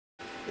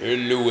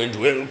Hello and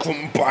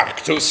welcome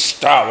back to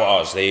Star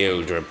Wars: The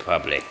Old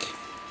Republic.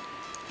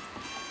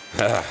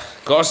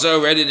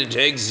 Corso ready to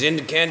take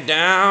Zinda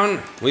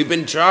down? We've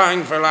been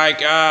trying for like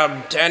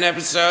 10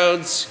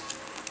 episodes.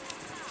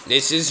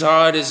 This is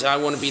hard as I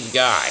want to be the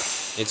guy.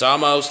 It's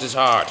almost as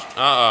hard.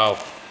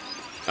 Uh-oh,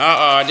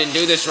 I didn't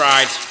do this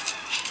right.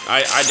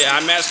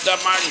 I messed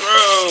up my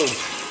groove.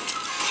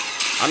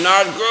 I'm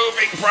not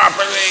grooving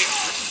properly.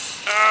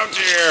 Oh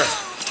dear.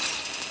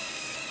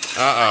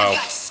 Uh-oh.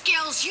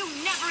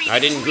 I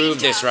didn't groove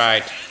this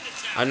right.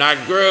 I'm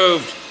not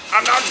grooved.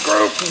 I'm not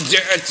grooved.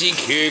 Dirty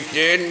kicked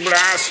and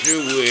blaster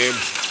whip.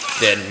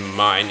 Then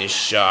mine is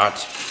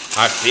shot.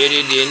 I fit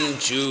it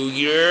into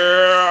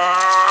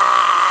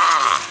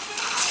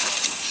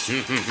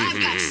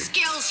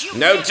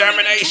No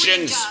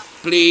terminations,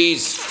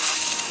 please.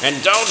 And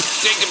don't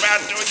think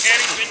about doing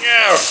anything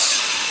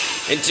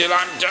else until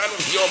I'm done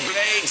with your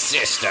blade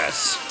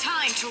sisters.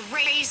 Time to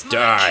raise my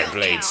Die,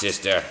 blade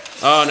sister.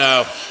 Oh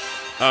no.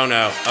 Oh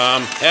no.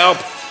 Help!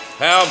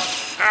 Help!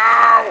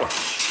 Ow!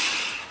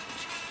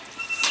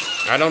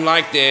 I don't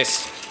like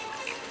this.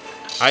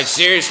 I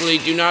seriously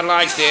do not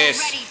like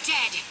this.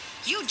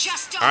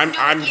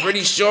 I'm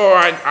pretty sure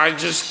I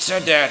just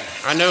said that.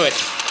 I know it.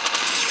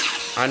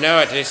 I know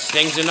it. These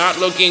things are not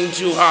looking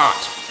too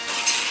hot.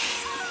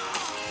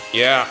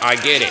 Yeah, I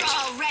get it.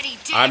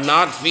 I'm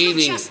not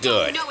feeling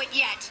good.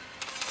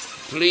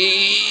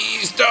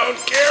 Please don't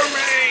kill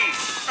me!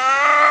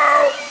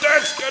 Oh,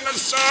 that's gonna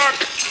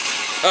suck!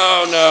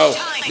 Oh no,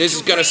 this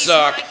is gonna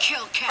suck.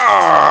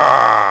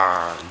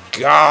 Ah,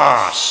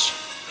 gosh.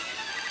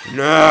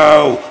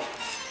 No.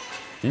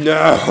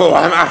 No,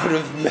 I'm out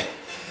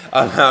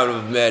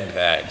of med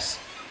packs.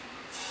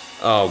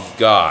 Oh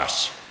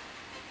gosh.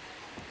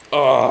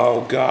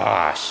 Oh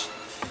gosh.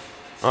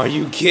 Are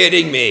you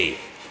kidding me?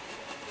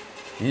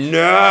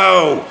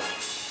 No.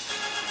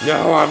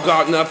 No, I've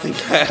got nothing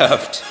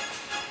left.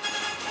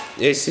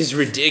 This is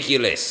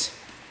ridiculous.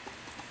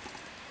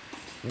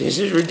 This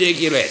is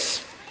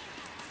ridiculous.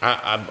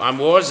 I'm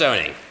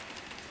warzoning.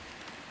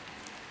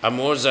 I'm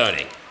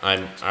warzoning. I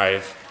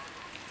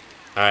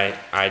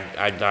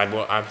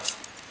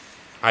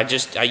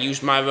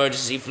used my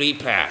emergency fleet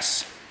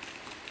pass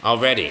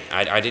already.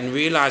 I didn't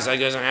realize I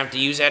was gonna have to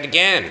use that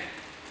again.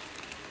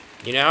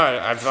 You know,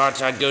 I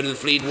thought I'd go to the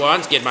fleet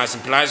once, get my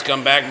supplies,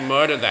 come back,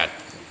 murder that.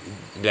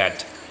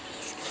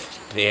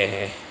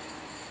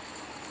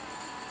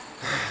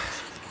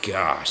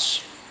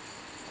 Gosh.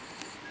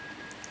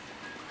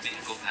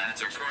 Vehicle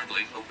pads are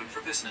currently open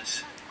for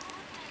business.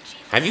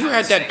 Have you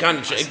had that kind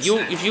of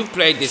if you've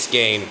played this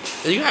game,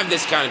 do you have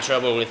this kind of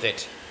trouble with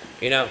it?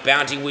 You know,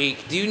 bounty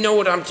week. Do you know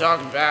what I'm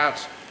talking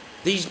about?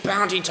 These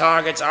bounty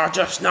targets are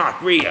just not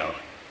real.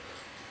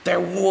 They're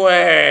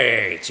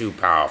way too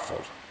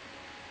powerful.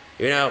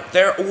 You know,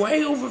 they're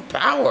way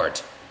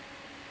overpowered.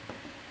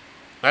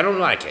 I don't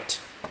like it.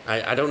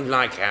 I don't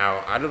like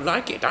how I don't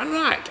like it. I don't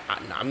like.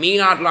 I mean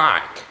not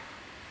like.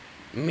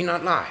 I mean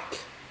not like.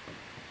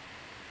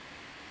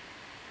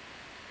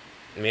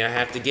 I mean I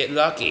have to get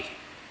lucky.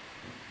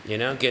 You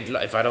know,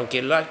 if I don't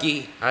get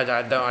lucky,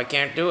 I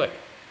can't do it.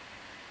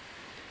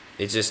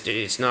 It's just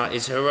it's a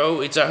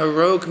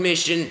heroic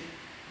mission.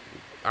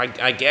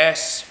 I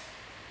guess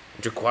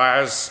it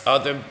requires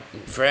other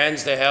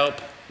friends to help,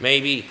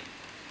 maybe.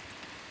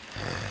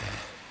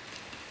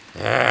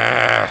 Ladies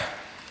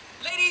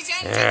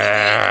and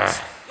gentlemen,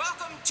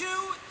 welcome to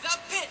the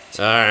pit.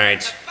 All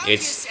right,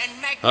 it's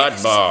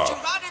Hutball.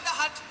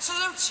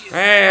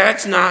 Hey,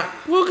 that's not.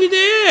 Look at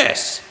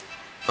this.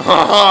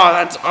 Oh,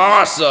 that's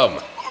awesome.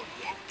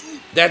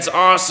 That's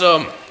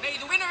awesome.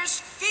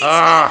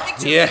 Ah,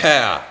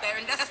 yeah.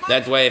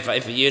 That way, if I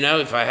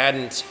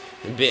hadn't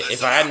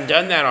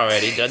done that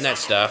already, done that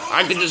stuff,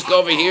 I could just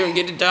go over here and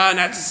get it done.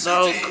 That's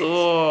so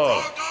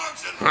cool.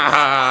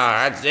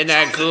 Haha, isn't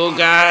that cool,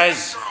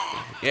 guys?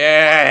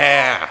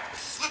 Yeah.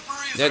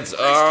 That's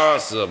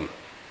awesome.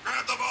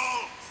 Grab the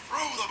ball,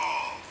 throw the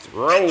ball.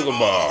 Throw the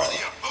ball.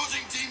 The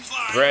opposing team's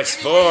line. Press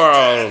 4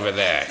 all over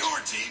that. Your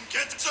team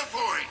gets a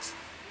point.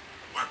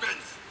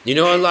 Weapons. You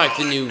know, I like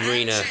the new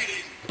arena,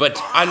 but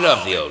I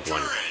love the old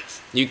one.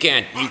 You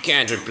can't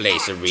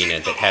replace arena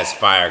that has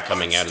fire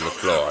coming out of the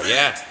floor.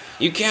 Yeah,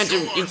 you can't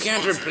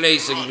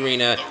replace an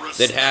arena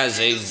that has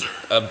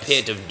a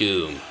pit of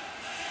doom.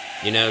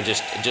 You know,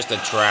 just a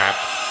trap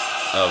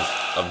of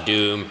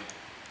doom,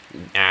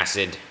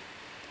 acid.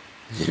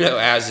 You know,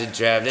 acid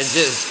trap. It's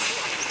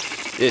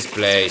just this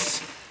place.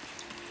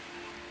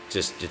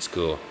 It's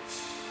cool.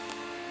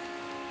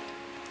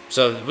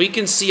 So we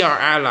can see our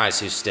allies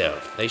who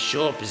stealth. They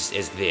show up as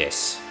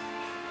this.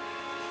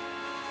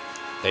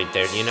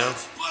 They're, you know.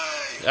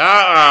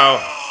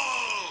 Uh-oh.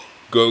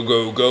 Go,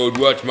 and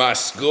watch my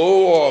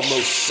score,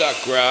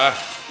 Mosakra.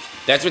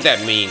 That's what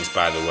that means,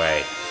 by the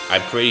way.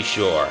 I'm pretty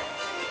sure.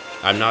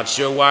 I'm not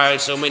sure why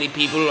so many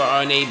people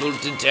are unable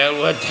to tell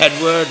what that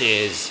word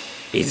is.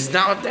 It's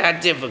not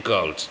that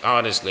difficult,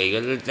 honestly.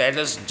 Let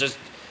us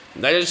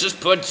just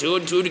put 2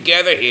 and 2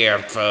 together here,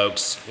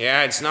 folks.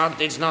 Yeah, it's not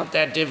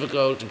that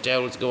difficult to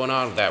tell what's going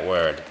on with that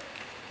word.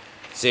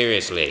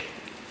 Seriously.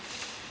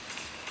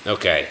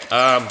 Okay.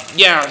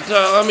 Yeah.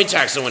 Let me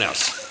attack someone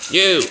else.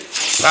 You,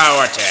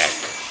 power attack.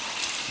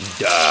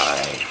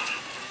 Die.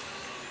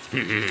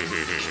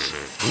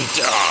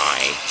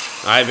 Die.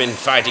 I've been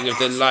fighting with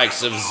the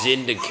likes of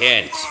Zinda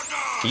Kent.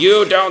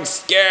 You don't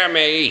scare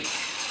me.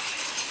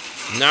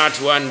 Not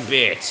one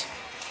bit.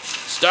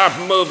 Stop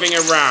moving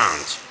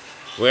around.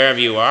 Wherever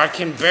you are, I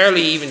can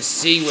barely even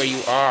see where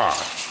you are.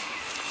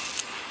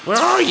 Where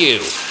are you?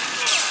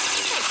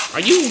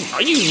 Are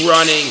you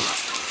running?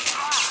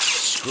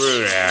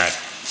 Screw that.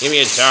 Give me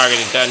a target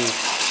that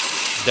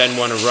doesn't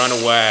want to run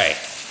away.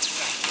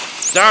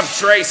 Stop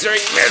tracing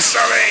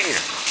missiling!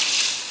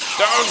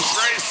 Don't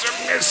tracer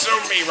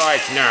missile me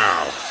right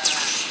now.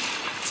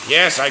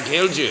 Yes, I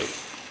killed you.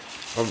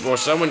 Or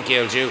someone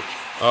killed you.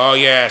 Oh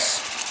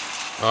yes.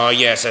 Oh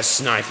yes, a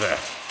sniper.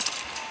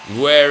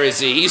 Where is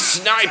he? He's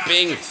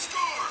sniping.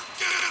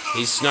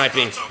 He's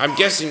sniping. I'm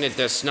guessing that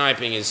the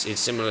sniping is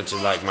similar to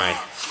like my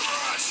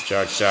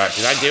charge shot.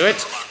 Did I do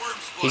it?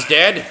 He's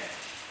dead?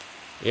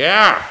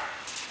 Yeah.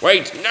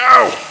 Wait,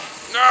 no!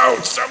 No!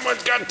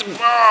 Someone's got the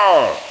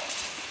ball!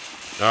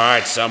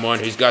 Alright, someone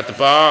who's got the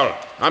ball.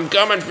 I'm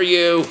coming for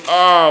you.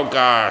 Oh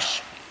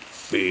gosh.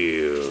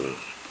 Feel.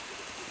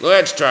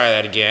 Let's try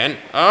that again.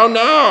 Oh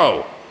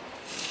no!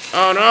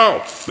 Oh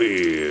no!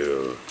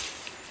 Feel.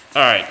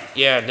 Alright,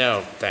 yeah,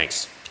 no,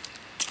 thanks.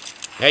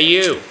 Hey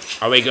you,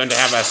 are we going to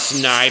have a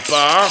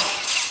sniper?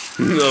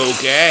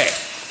 Okay.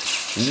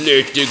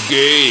 Let the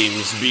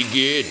games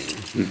begin.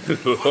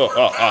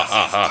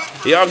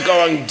 You're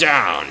going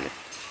down.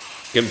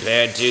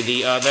 Compared to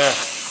the other.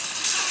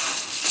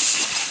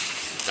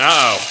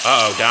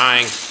 Uh-oh,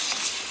 dying.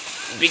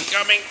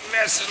 Becoming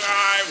less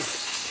alive.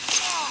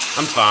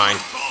 I'm fine.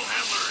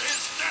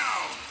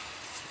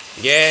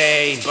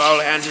 Yay, ball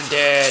handler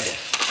dead.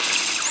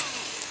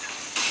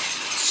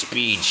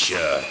 Speed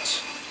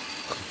shot.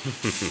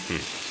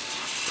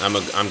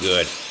 I'm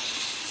good.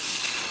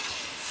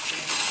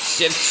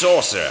 Sith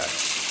sorcerer.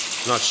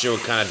 Not sure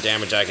what kind of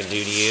damage I can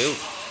do to you.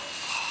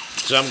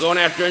 So I'm going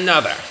after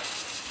another.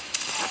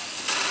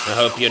 I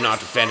hope you're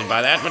not offended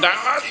by that, but I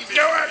must do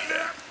it.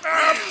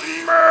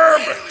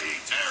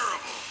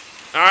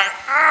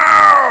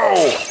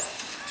 Ow!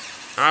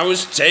 I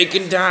was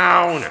taken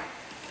down.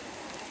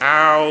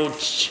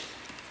 Ouch.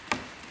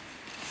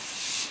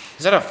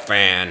 Is that a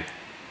fan?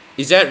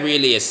 Is that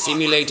really a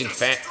simulated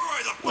fan?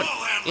 What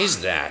is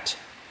that?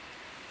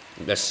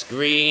 The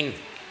screen?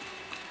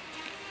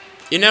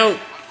 You know,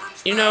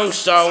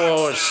 Star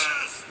Wars,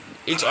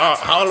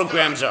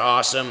 holograms are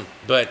awesome,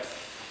 but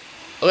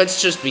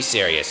let's just be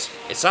serious.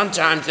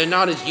 Sometimes they're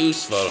not as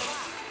useful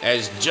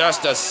as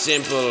just a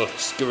simple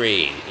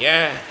screen,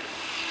 yeah?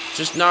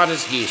 Just not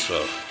as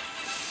useful.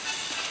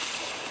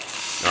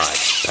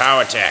 Alright,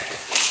 power attack.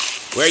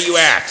 Where you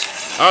at?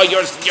 Oh,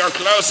 you're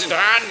close at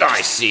hand,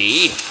 I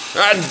see.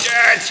 A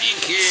dirty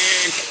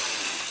kick.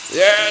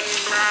 Then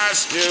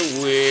master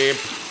whip.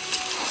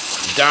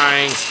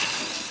 Dying.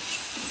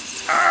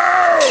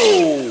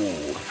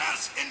 Oh!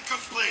 Pass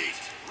incomplete.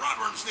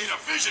 Rodworms need a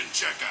vision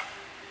checkup.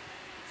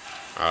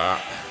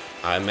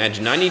 I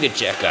imagine I need a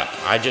checkup.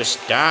 I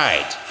just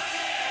died.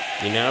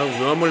 You know,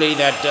 normally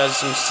that does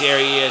some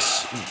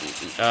serious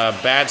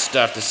bad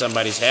stuff to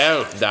somebody's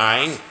health,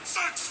 dying.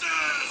 Success!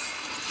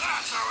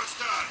 That's how it's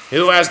done.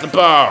 Who has the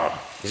ball?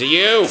 Is it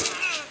you?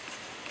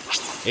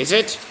 Is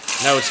it?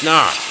 No, it's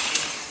not.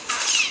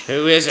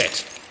 Who is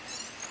it?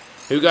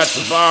 Who got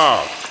the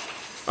ball?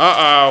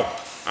 Uh-oh.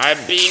 I'm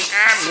being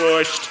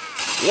ambushed.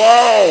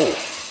 Whoa!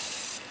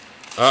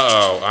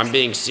 Uh-oh. I'm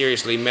being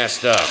seriously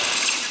messed up.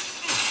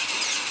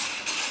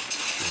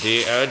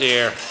 Oh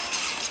dear.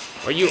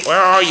 Where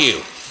are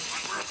you?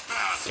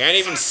 Can't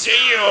even see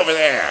you over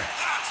there.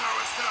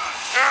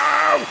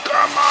 Oh,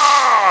 come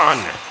on!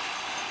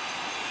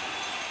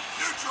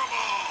 Neutral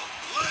ball.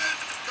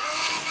 Let's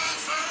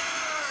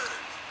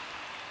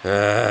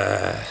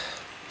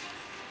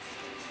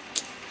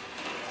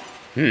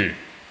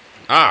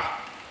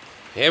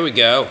go, Here we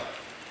go.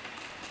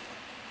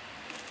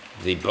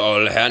 The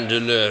ball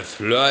handler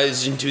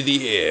flies into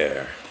the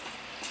air.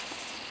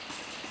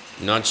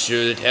 Not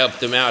sure it helped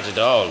them out at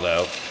all,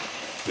 though.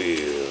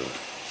 Feel.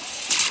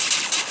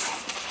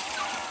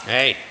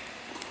 Hey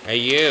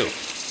you.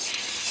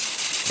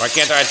 Why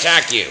can't I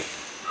attack you?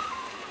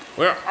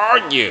 Where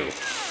are you?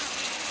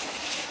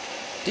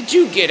 Did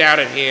you get out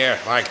of here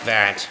like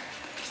that?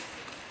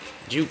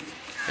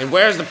 And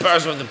where's the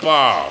person with the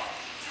ball?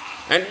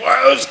 And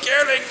who's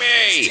killing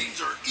me?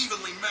 Teams are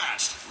evenly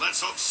matched.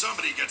 Let's hope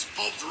somebody gets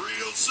pulped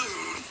real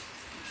soon.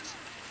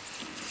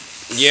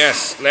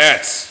 Yes,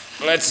 let's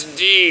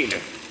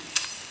indeed.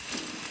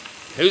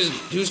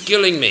 Who's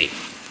killing me?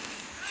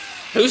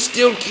 Who's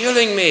still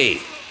killing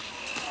me?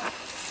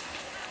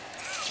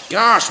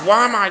 Gosh,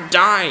 why am I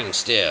dying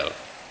still?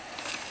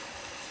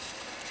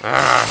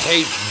 I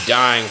hate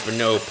dying for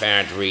no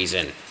apparent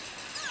reason.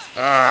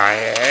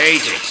 I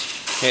hate it.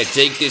 Here,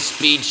 take this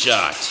speed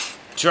shot.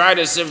 Try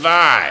to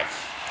survive.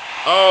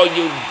 Oh,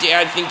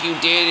 I think you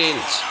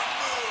didn't.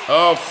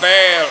 Oh,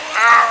 fail.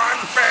 Oh,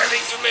 I'm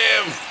failing to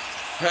live.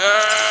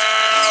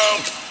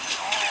 Help!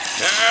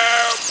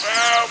 Help!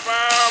 Help!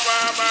 Help!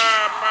 Mama!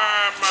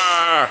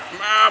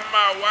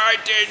 Mama, why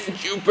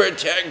didn't you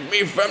protect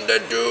me from the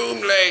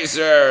doom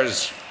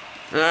lasers?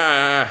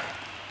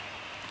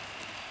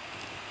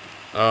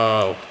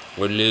 Oh,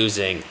 we're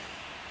losing.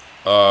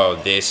 Oh,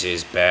 this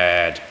is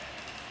bad.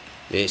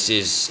 This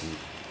is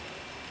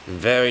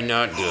very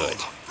not good. The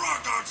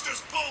frog dogs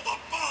just pulled the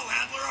ball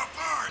handler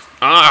apart.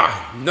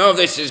 Ah, no,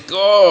 this is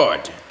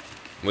good.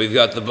 We've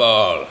got the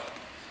ball.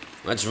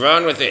 Let's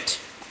run with it.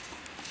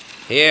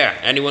 Here,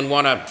 anyone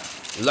want a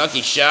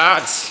lucky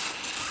shots?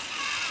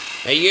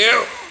 Hey,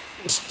 you!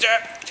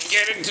 Step,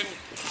 get into...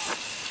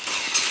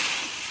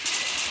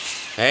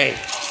 Hey,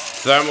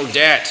 thermal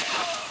debt.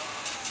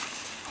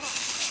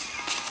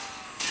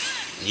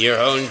 Your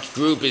own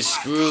group is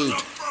screwed.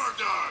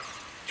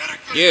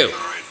 You.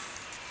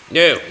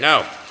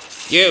 No.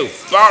 You,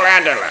 ball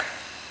handler.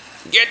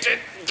 Get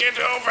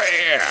over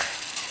here.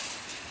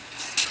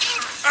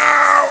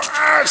 Oh,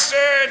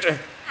 acid!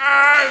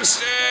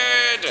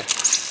 Acid!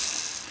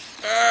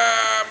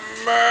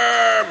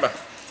 Merb!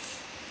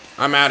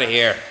 I'm out of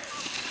here.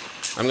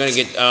 I'm gonna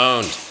get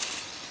owned.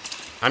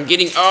 I'm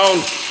getting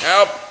owned.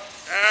 Help!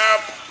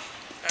 Help!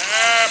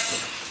 Help!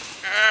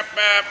 Help!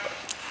 Help!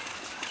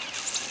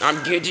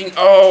 I'm getting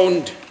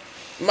owned.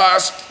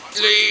 Must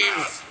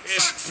leave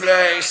this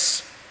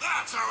place.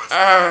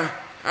 Why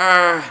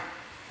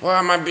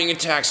am I being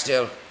attacked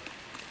still?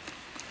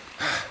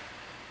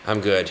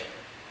 I'm good.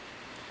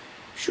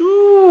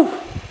 Shoo!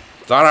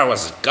 Thought I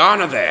was a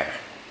goner there.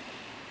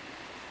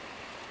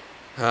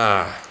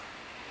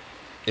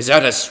 Is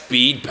that a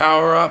speed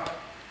power-up?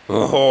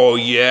 Oh,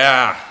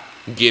 yeah.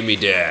 Give me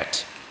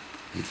that.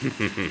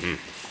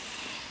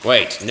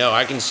 Wait, no,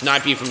 I can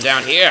snipe you from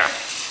down here.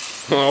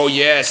 Oh,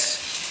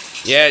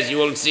 yes. Yes, you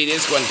won't see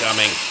this one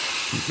coming.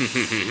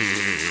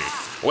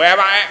 Where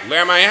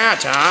am I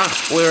at, huh?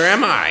 Where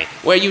am I?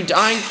 Where are you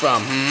dying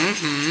from,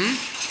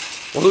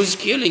 Well, who's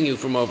killing you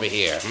from over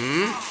here,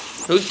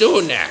 Who's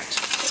doing that?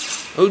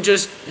 Who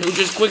just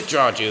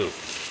quick-drawed you?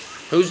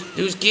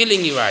 Who's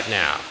killing you right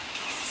now?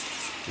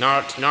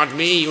 Not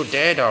me, you're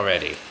dead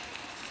already.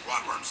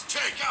 Rotworms,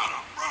 take out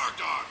a frog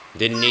dog.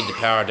 Didn't need the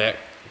power deck.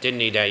 Didn't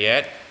need that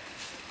yet.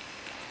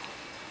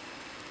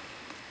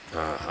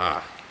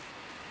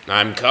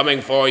 I'm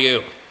coming for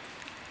you.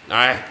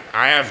 I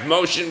have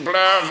motion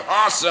blur of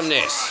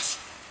awesomeness.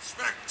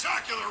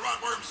 Spectacular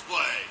Rotworms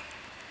play.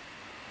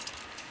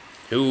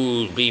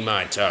 Who'll be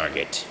my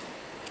target?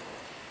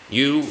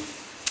 You?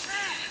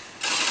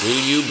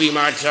 Will you be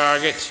my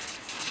target?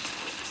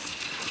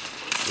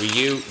 Will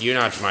you? You're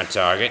not my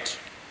target.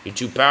 You're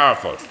too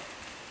powerful.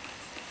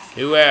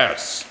 Who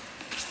else?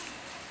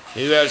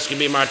 Who else can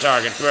be my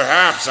target?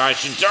 Perhaps I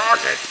should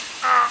target.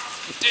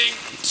 Ding!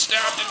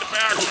 Stabbed in the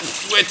back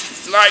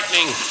with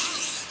lightning.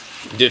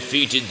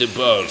 Defeated the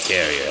ball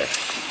carrier.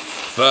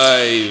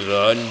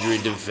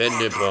 500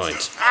 defender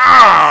points.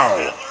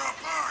 Ow!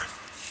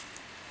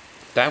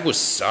 That was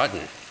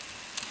sudden.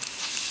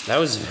 That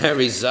was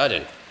very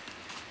sudden.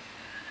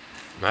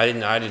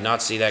 I did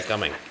not see that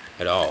coming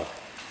at all.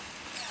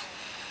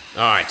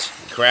 Alright,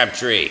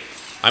 Crabtree.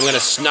 I'm gonna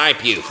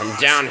snipe you from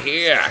down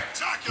here.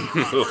 Don't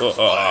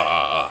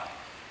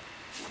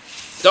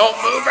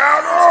move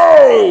out!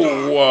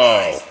 Oh!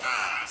 Whoa!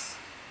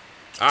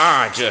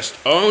 I just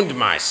owned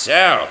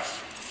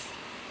myself.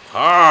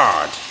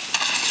 Hard.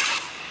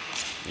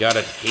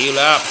 Gotta heal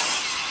up.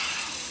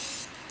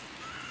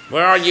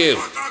 Where are you?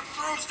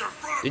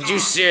 Did you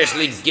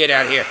seriously get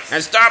out here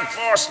and stop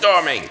force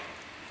storming?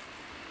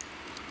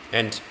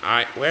 And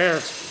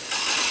where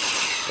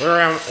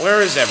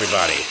is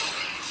everybody?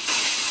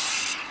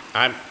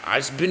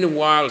 It's been a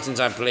while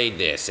since I played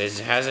this.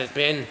 Has it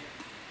been?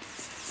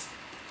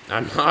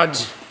 I'm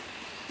not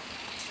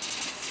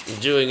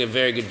doing a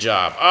very good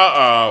job.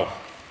 Uh-oh.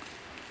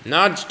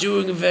 Not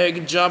doing a very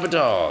good job at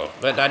all.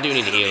 But I do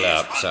need to heal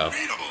up, so.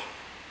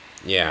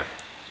 Yeah.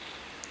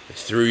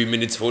 3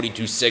 minutes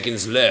 42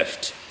 seconds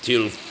left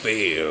till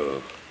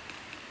fail.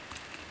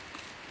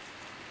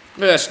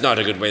 But that's not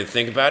a good way to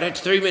think about it.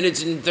 3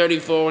 minutes and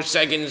 34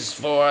 seconds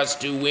for us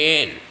to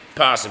win.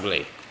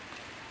 Possibly.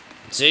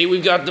 See,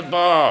 we've got the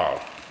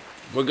ball.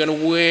 We're gonna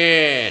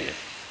win.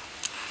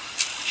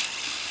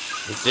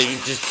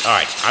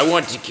 Alright, I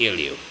want to kill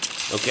you.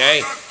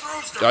 Okay?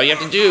 All you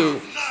have to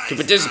do to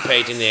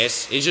participate in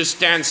this is just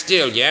stand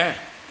still, yeah?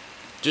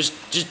 Just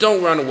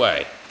don't run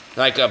away.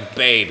 Like a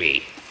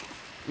baby.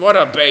 What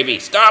a baby.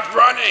 Stop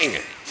running!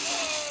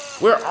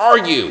 Where are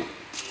you?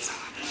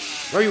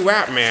 Where you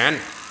at, man?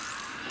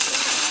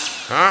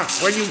 Huh?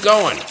 Where you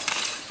going?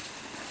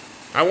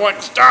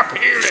 Stop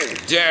healing!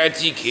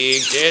 Dirty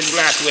kick, dead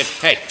blast with.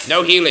 Hey,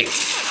 no healing.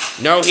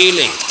 No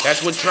healing.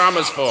 That's what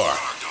trauma's for.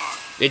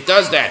 It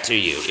does that to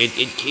you.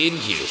 It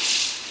kills you.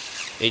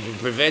 It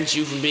prevents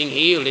you from being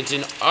healed. It's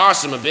an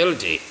awesome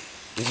ability.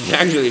 It's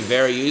actually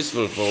very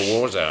useful for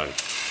Warzone.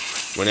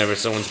 Whenever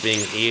someone's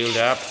being healed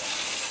up.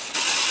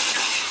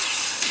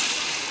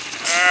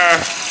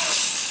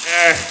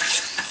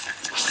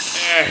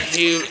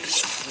 Heal.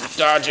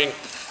 Dodging.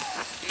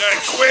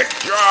 Quick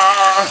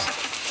draw.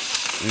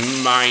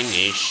 Mine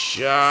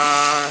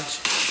shot.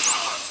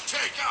 Let's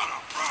take out a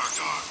frog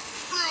dog.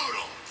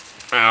 Brutal.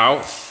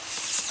 Ow.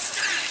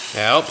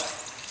 Help.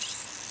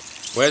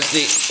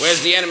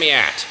 Where's the enemy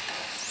at?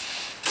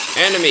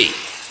 Enemy.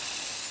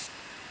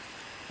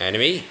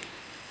 Enemy?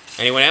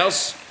 Anyone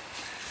else?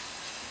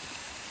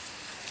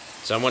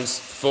 Someone's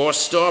force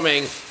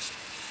storming.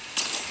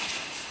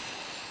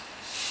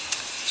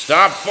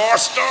 Stop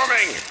force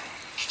storming!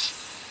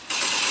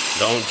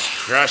 Don't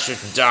crush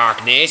with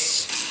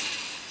darkness.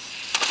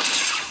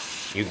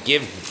 You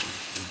give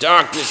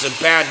darkness a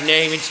bad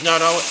name, it's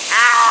not all.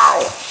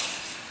 Ow!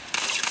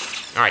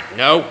 Alright,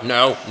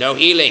 no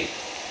healing.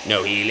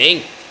 No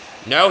healing.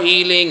 No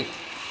healing.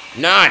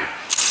 None.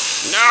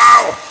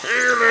 No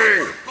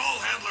healing!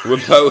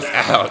 We're both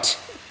out.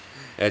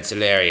 That's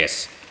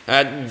hilarious.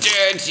 A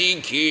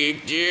dirty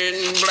kicked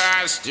in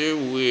blaster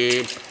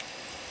whip.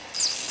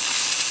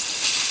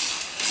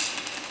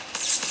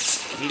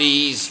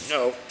 Please,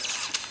 no.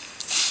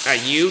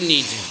 You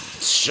need to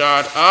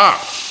shut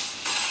up.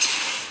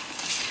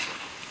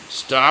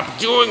 Stop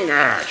doing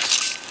that.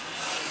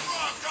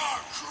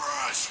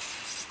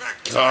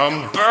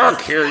 Come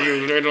back here,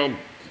 you little...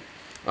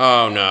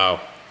 Oh, no.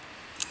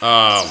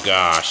 Oh,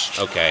 gosh.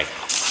 Okay.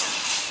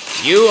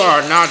 You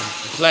are not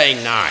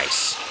playing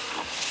nice.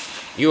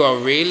 You are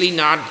really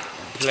not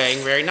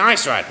playing very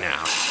nice right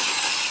now.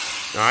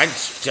 Alright,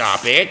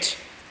 stop it.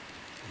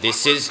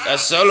 This is a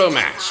solo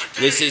match.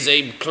 This is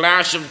a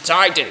clash of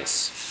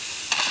titans.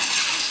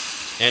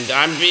 And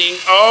I'm being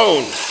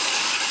owned.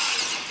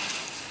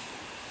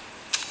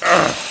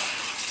 Ugh.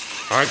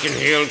 I can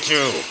heal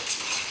too.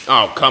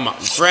 Oh, come on,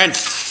 friend.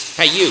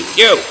 Hey, you.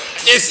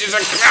 This is a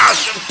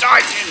clash of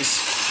titans.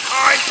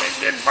 I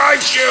didn't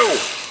invite you.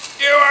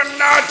 You are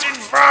not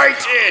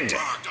invited.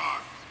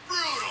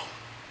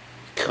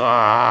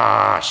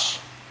 Gosh.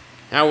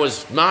 That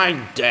was my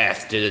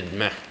death.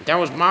 That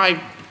was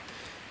my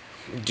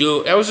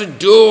duel. That was a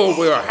duel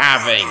we were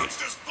having.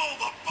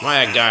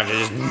 My God, to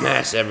just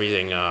mess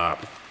everything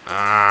up.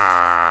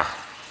 Ah.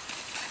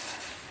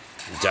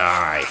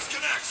 Die.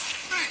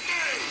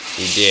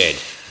 You did.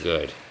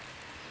 Good.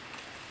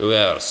 Who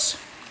else?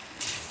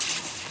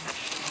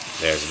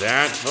 There's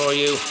that for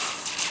you.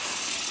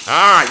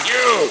 Ah,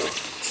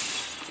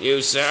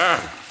 you, sir.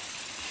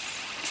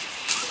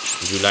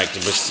 Would you like to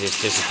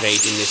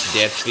participate in this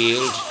death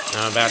field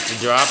I'm about to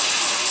drop?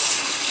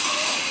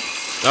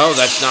 Oh,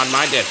 that's not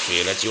my death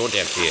field. That's your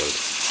death field.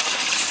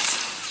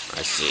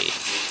 I see.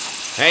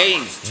 Hey,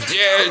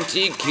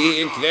 dirty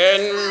kick,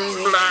 then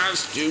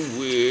blast a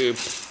whip.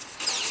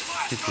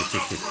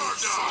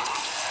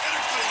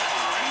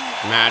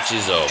 Match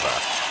is over.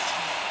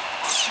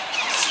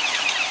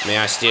 May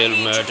I still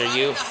murder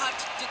you?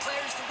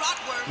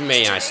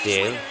 May I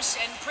still?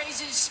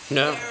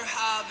 No?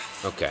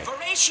 Okay.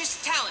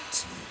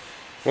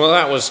 Well,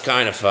 that was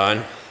kind of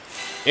fun.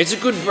 It's a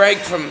good break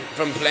from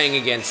playing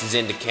against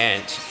Zinda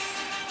Kent.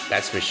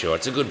 That's for sure.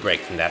 It's a good break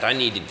from that. I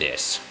needed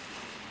this.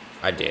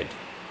 I did.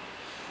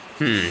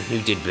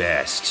 Who did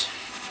best?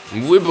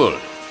 Wibble.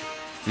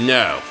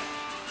 No.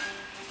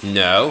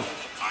 No.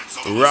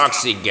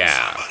 Roxy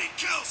Gal.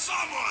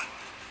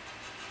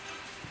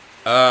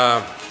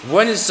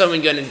 When is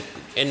someone gonna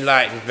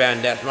enlighten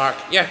Van Deathmark?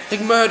 Yeah, the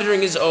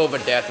murdering is over,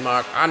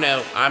 Deathmark. I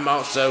know, I'm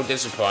also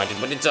disappointed,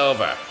 but it's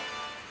over.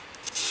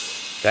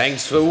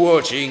 Thanks for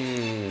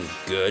watching.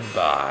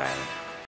 Goodbye.